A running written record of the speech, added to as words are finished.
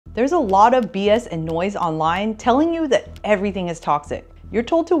There's a lot of BS and noise online telling you that everything is toxic. You're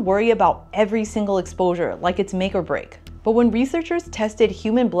told to worry about every single exposure like it's make or break. But when researchers tested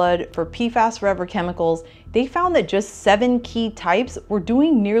human blood for PFAS forever chemicals, they found that just 7 key types were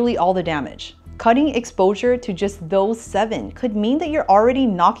doing nearly all the damage. Cutting exposure to just those 7 could mean that you're already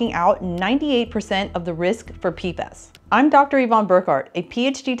knocking out 98% of the risk for PFAS. I'm Dr. Yvonne Burkart, a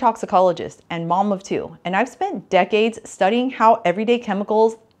PhD toxicologist and mom of 2, and I've spent decades studying how everyday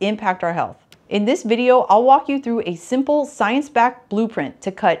chemicals impact our health. In this video, I'll walk you through a simple science-backed blueprint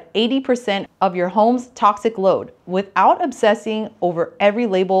to cut 80% of your home's toxic load without obsessing over every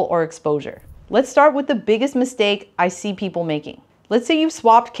label or exposure. Let's start with the biggest mistake I see people making. Let's say you've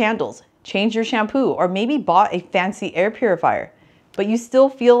swapped candles, changed your shampoo, or maybe bought a fancy air purifier, but you still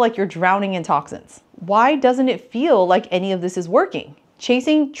feel like you're drowning in toxins. Why doesn't it feel like any of this is working?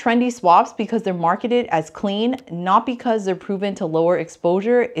 Chasing trendy swaps because they're marketed as clean, not because they're proven to lower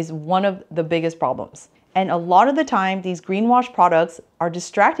exposure, is one of the biggest problems. And a lot of the time, these greenwash products are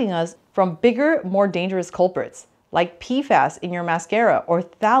distracting us from bigger, more dangerous culprits, like PFAS in your mascara or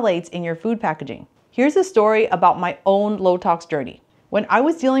phthalates in your food packaging. Here's a story about my own low-tox journey. When I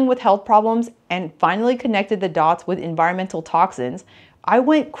was dealing with health problems and finally connected the dots with environmental toxins, I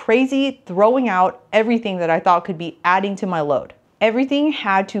went crazy throwing out everything that I thought could be adding to my load. Everything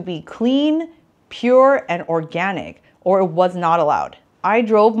had to be clean, pure, and organic, or it was not allowed. I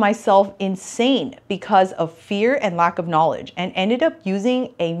drove myself insane because of fear and lack of knowledge, and ended up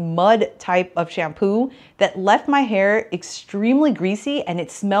using a mud type of shampoo that left my hair extremely greasy and it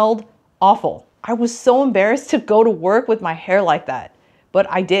smelled awful. I was so embarrassed to go to work with my hair like that, but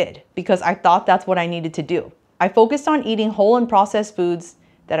I did because I thought that's what I needed to do. I focused on eating whole and processed foods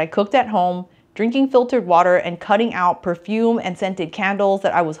that I cooked at home, drinking filtered water, and cutting out perfume and scented candles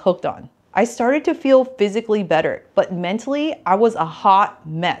that I was hooked on. I started to feel physically better, but mentally I was a hot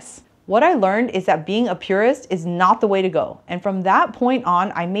mess. What I learned is that being a purist is not the way to go. And from that point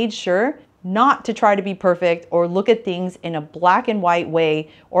on, I made sure not to try to be perfect or look at things in a black and white way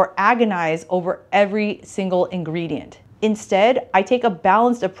or agonize over every single ingredient. Instead, I take a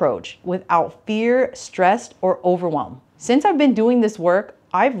balanced approach without fear, stress, or overwhelm. Since I've been doing this work,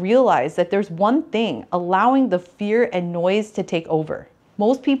 I've realized that there's one thing allowing the fear and noise to take over.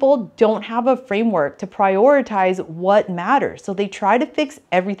 Most people don't have a framework to prioritize what matters, so they try to fix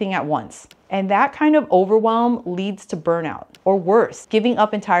everything at once. And that kind of overwhelm leads to burnout, or worse, giving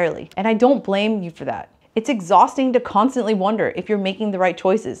up entirely. And I don't blame you for that. It's exhausting to constantly wonder if you're making the right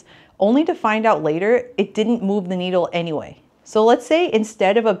choices, only to find out later it didn't move the needle anyway. So let's say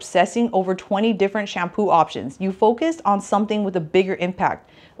instead of obsessing over 20 different shampoo options, you focused on something with a bigger impact,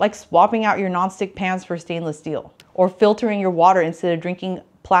 like swapping out your nonstick pans for stainless steel, or filtering your water instead of drinking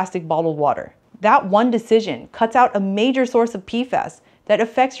plastic bottled water. That one decision cuts out a major source of PFAS that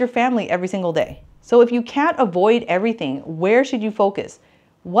affects your family every single day. So if you can't avoid everything, where should you focus?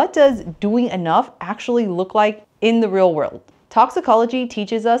 What does doing enough actually look like in the real world? Toxicology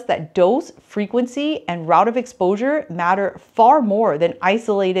teaches us that dose, frequency, and route of exposure matter far more than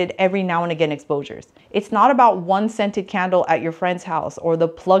isolated every now and again exposures. It's not about one scented candle at your friend's house or the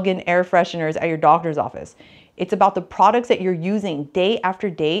plug-in air fresheners at your doctor's office. It's about the products that you're using day after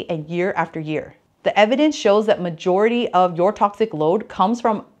day and year after year. The evidence shows that majority of your toxic load comes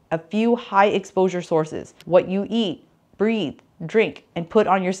from a few high exposure sources: what you eat, breathe, drink, and put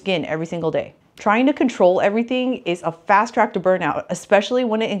on your skin every single day. Trying to control everything is a fast track to burnout, especially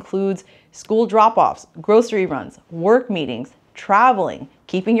when it includes school drop-offs, grocery runs, work meetings, traveling,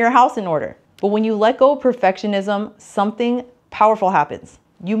 keeping your house in order. But when you let go of perfectionism, something powerful happens.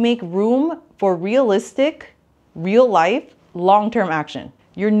 You make room for realistic, real life, long-term action.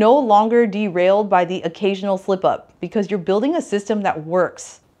 You're no longer derailed by the occasional slip up because you're building a system that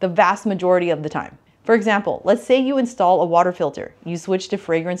works the vast majority of the time. For example, let's say you install a water filter, you switch to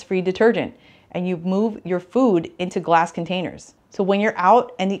fragrance-free detergent, and you move your food into glass containers. So when you're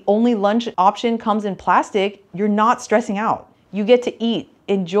out and the only lunch option comes in plastic, you're not stressing out. You get to eat,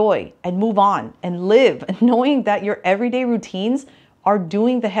 enjoy, and move on and live, knowing that your everyday routines are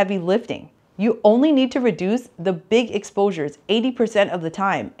doing the heavy lifting. You only need to reduce the big exposures 80% of the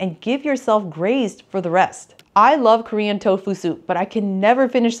time and give yourself grace for the rest. I love Korean tofu soup, but I can never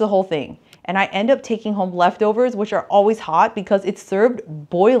finish the whole thing. And I end up taking home leftovers, which are always hot because it's served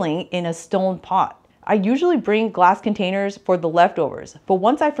boiling in a stone pot. I usually bring glass containers for the leftovers, but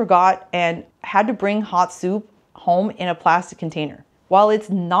once I forgot and had to bring hot soup home in a plastic container. While it's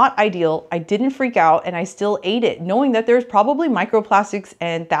not ideal, I didn't freak out and I still ate it, knowing that there's probably microplastics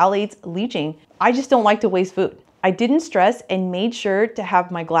and phthalates leaching. I just don't like to waste food. I didn't stress and made sure to have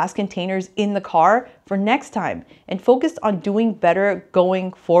my glass containers in the car for next time and focused on doing better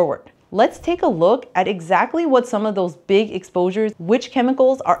going forward. Let's take a look at exactly what some of those big exposures, which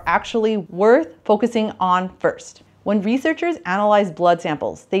chemicals are actually worth focusing on first. When researchers analyzed blood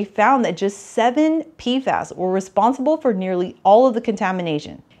samples, they found that just 7 PFAS were responsible for nearly all of the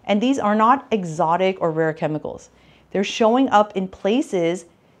contamination. And these are not exotic or rare chemicals. They're showing up in places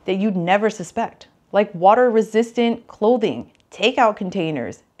that you'd never suspect, like water-resistant clothing, takeout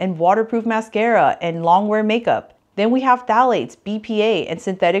containers, and waterproof mascara and long-wear makeup. Then we have phthalates, BPA, and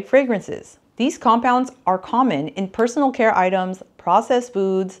synthetic fragrances. These compounds are common in personal care items, processed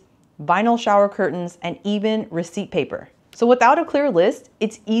foods, vinyl shower curtains, and even receipt paper. So without a clear list,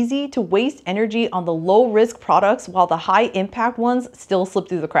 it's easy to waste energy on the low-risk products while the high-impact ones still slip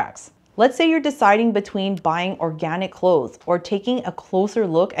through the cracks. Let's say you're deciding between buying organic clothes or taking a closer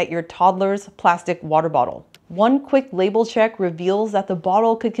look at your toddler's plastic water bottle. One quick label check reveals that the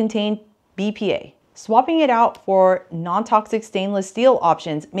bottle could contain BPA. Swapping it out for non-toxic stainless steel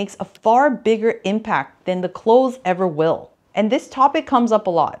options makes a far bigger impact than the clothes ever will. And this topic comes up a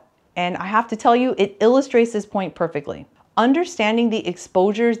lot, and I have to tell you, it illustrates this point perfectly. Understanding the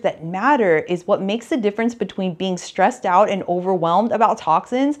exposures that matter is what makes the difference between being stressed out and overwhelmed about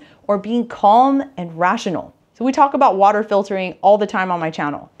toxins or being calm and rational. So we talk about water filtering all the time on my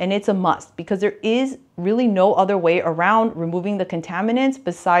channel, and it's a must because there is really no other way around removing the contaminants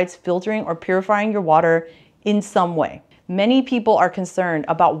besides filtering or purifying your water in some way. Many people are concerned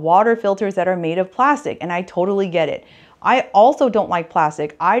about water filters that are made of plastic, and I totally get it. I also don't like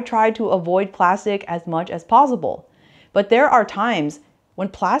plastic. I try to avoid plastic as much as possible. But there are times when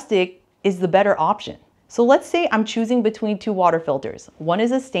plastic is the better option. So let's say I'm choosing between 2 water filters. One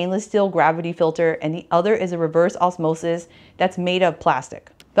is a stainless steel gravity filter and the other is a reverse osmosis that's made of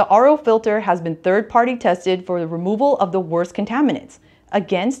plastic. The RO filter has been third-party tested for the removal of the worst contaminants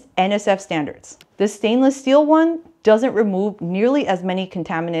against NSF standards. The stainless steel one doesn't remove nearly as many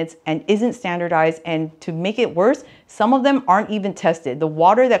contaminants and isn't standardized, and to make it worse, some of them aren't even tested. The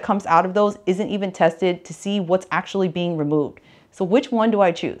water that comes out of those isn't even tested to see what's actually being removed. So which one do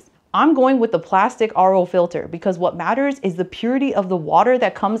I choose? I'm going with the plastic RO filter because what matters is the purity of the water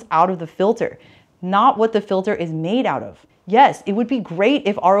that comes out of the filter, not what the filter is made out of. Yes, it would be great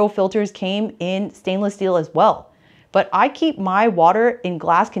if RO filters came in stainless steel as well, but I keep my water in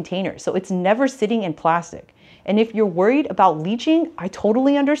glass containers, so it's never sitting in plastic. And if you're worried about leaching, I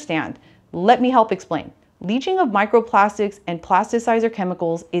totally understand. Let me help explain. Leaching of microplastics and plasticizer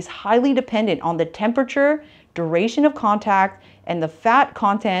chemicals is highly dependent on the temperature, duration of contact, and the fat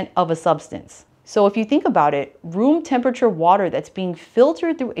content of a substance. So if you think about it, room temperature water that's being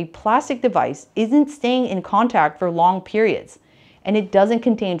filtered through a plastic device isn't staying in contact for long periods, and it doesn't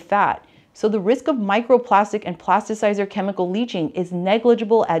contain fat. So the risk of microplastic and plasticizer chemical leaching is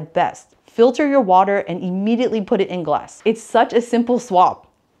negligible at best. Filter your water and immediately put it in glass. It's such a simple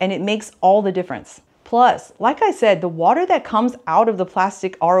swap, and it makes all the difference. Plus, like I said, the water that comes out of the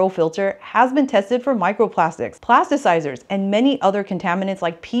plastic RO filter has been tested for microplastics, plasticizers, and many other contaminants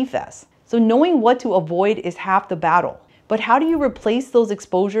like PFAS. So knowing what to avoid is half the battle. But how do you replace those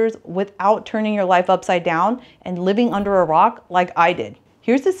exposures without turning your life upside down and living under a rock like I did?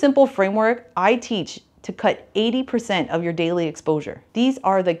 Here's the simple framework I teach to cut 80% of your daily exposure. These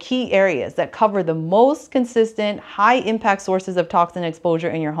are the key areas that cover the most consistent, high-impact sources of toxin exposure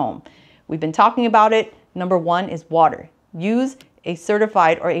in your home. We've been talking about it. Number 1 is water. Use a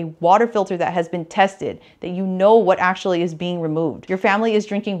certified or a water filter that has been tested, that you know what actually is being removed. Your family is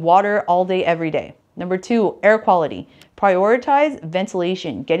drinking water all day, every day. Number 2, air quality. Prioritize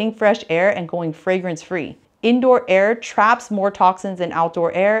ventilation, getting fresh air and going fragrance-free. Indoor air traps more toxins than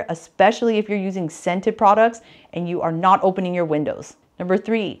outdoor air, especially if you're using scented products and you are not opening your windows. Number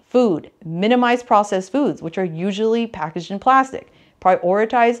 3, food. Minimize processed foods, which are usually packaged in plastic.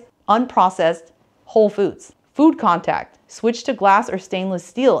 Prioritize unprocessed whole foods. Food contact. Switch to glass or stainless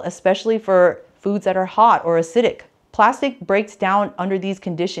steel, especially for foods that are hot or acidic. Plastic breaks down under these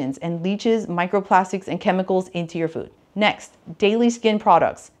conditions and leaches microplastics and chemicals into your food. Next, daily skin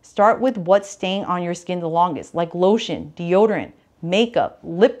products. Start with what's staying on your skin the longest, like lotion, deodorant, makeup,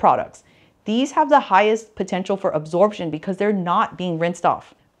 lip products. These have the highest potential for absorption because they're not being rinsed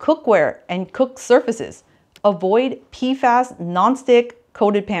off. Cookware and cooked surfaces. Avoid PFAS non-stick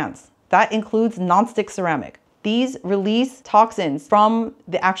coated pans. That includes non-stick ceramic. These release toxins from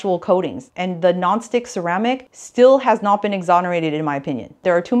the actual coatings, and the non-stick ceramic still has not been exonerated in my opinion.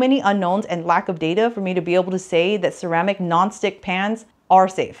 There are too many unknowns and lack of data for me to be able to say that ceramic non-stick pans are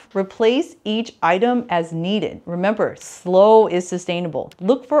safe. Replace each item as needed. Remember, slow is sustainable.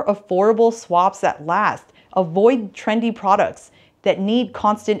 Look for affordable swaps that last. Avoid trendy products that need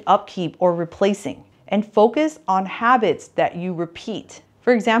constant upkeep or replacing, and focus on habits that you repeat.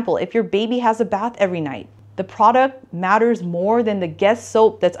 For example, if your baby has a bath every night, the product matters more than the Guess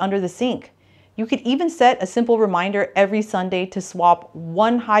soap that's under the sink. You could even set a simple reminder every Sunday to swap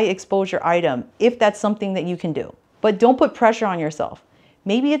one high exposure item if that's something that you can do. But don't put pressure on yourself.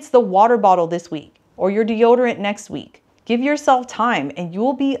 Maybe it's the water bottle this week or your deodorant next week. Give yourself time and you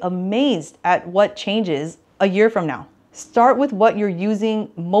will be amazed at what changes a year from now. Start with what you're using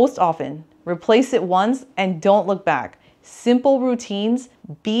most often. Replace it once and don't look back. Simple routines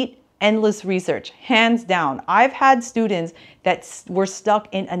beat endless research, hands down. I've had students that were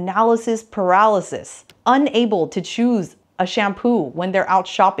stuck in analysis paralysis, unable to choose a shampoo when they're out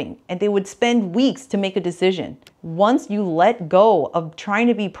shopping, and they would spend weeks to make a decision. Once you let go of trying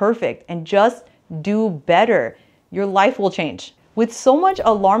to be perfect and just do better, your life will change. With so much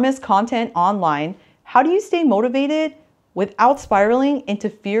alarmist content online, how do you stay motivated without spiraling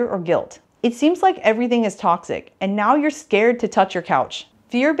into fear or guilt? It seems like everything is toxic, and now you're scared to touch your couch.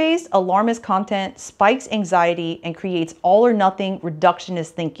 Fear-based alarmist content spikes anxiety and creates all or nothing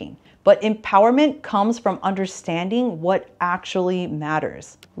reductionist thinking. But empowerment comes from understanding what actually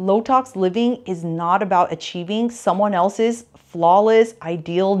matters. Low-tox living is not about achieving someone else's flawless,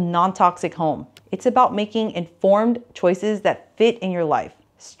 ideal, non-toxic home. It's about making informed choices that fit in your life.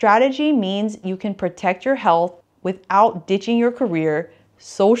 Strategy means you can protect your health without ditching your career,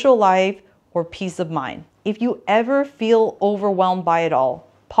 social life, or peace of mind. If you ever feel overwhelmed by it all,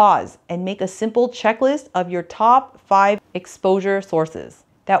 pause and make a simple checklist of your top 5 exposure sources.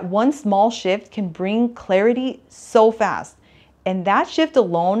 That one small shift can bring clarity so fast, and that shift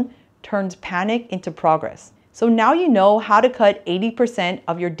alone turns panic into progress. So now you know how to cut 80%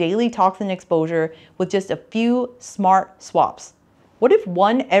 of your daily toxin exposure with just a few smart swaps. What if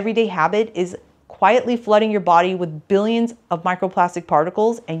one everyday habit is quietly flooding your body with billions of microplastic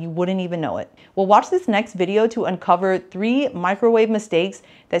particles and you wouldn't even know it? Well, watch this next video to uncover 3 microwave mistakes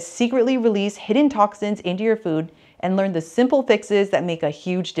that secretly release hidden toxins into your food and learn the simple fixes that make a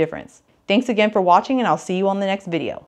huge difference. Thanks again for watching, and I'll see you on the next video.